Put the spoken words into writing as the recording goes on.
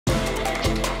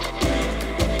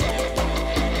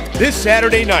This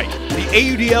Saturday night, the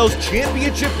AUDL's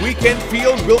championship weekend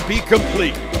field will be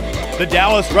complete. The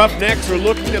Dallas Roughnecks are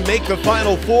looking to make the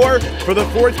Final Four for the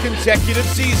fourth consecutive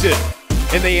season,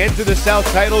 and they enter the South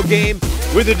title game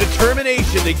with a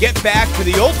determination to get back to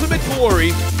the ultimate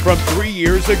glory from 3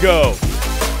 years ago.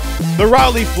 The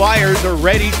Raleigh Flyers are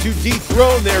ready to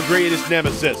dethrone their greatest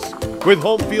nemesis with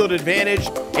home field advantage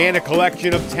and a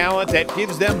collection of talent that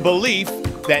gives them belief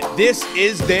that this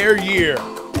is their year.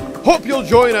 Hope you'll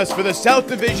join us for the South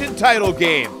Division title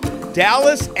game,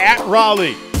 Dallas at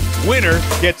Raleigh. Winner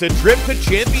gets a trip to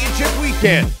championship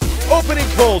weekend. Opening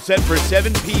poll set for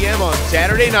 7 p.m. on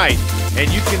Saturday night,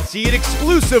 and you can see it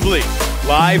exclusively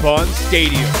live on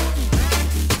Stadium.